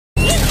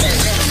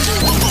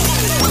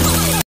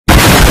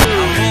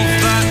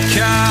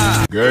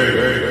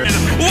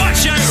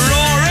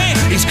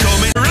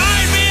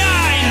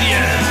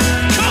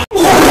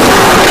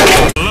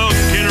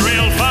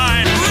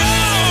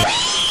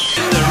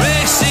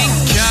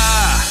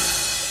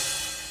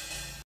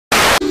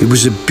It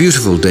was a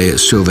beautiful day at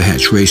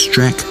Silverhatch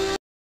Racetrack.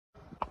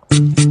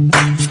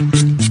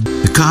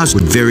 The cars were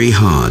very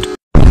hard.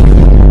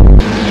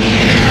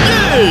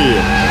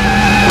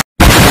 Yeah!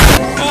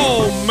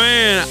 Oh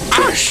man,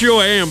 I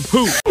sure am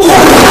pooped.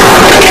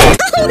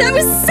 Oh, that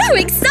was so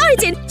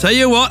exciting! Tell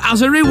you what,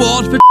 as a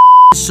reward for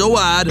so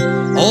hard,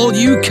 all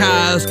you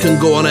cars can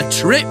go on a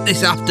trip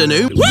this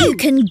afternoon. You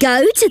can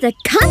go to the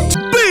country.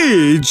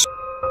 Bitch!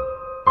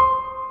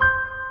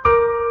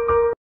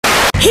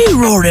 Hey,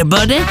 Roary,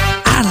 buddy,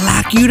 I'd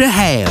like you to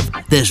have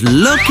this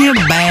lucky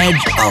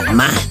badge of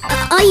mine.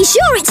 Are you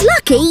sure it's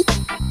lucky?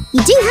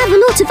 You do have a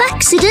lot of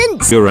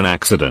accidents. You're an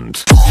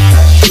accident.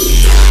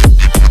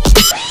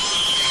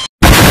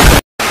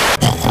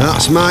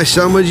 That's my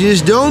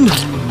sandwiches done.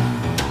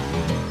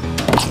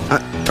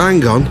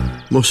 Hang on,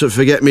 mustn't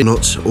forget me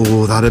nuts.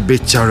 Oh, that'd be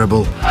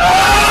terrible.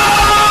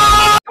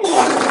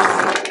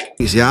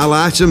 It's the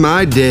highlight of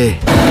my day.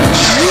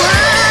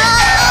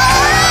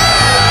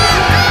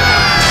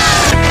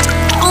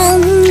 Oh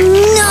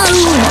no!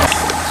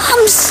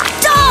 I'm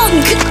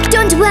stuck!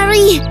 Don't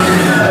worry.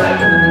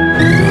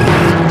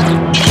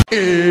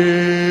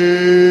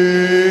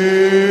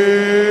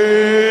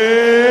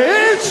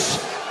 It's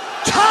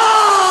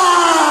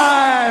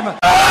time!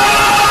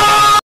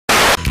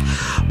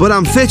 But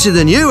I'm fitter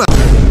than you.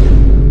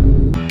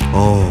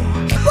 Oh.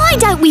 Why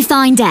don't we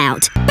find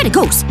out? But of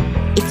course,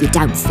 if you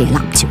don't feel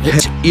up to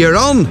it. You're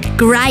on.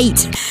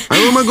 Great. How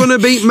am I going to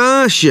beat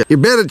Marcia? You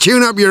better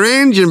tune up your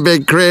engine,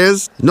 big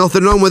craze.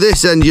 Nothing wrong with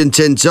this engine,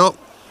 tin top.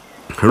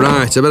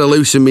 Right, I better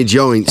loosen me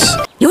joints.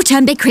 Your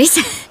turn, Big Chris.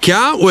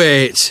 Can't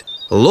wait.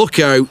 Look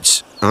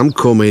out. I'm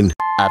coming.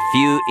 A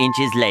few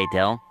inches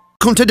later.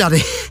 Come to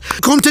Daddy.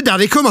 Come to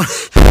Daddy, come on.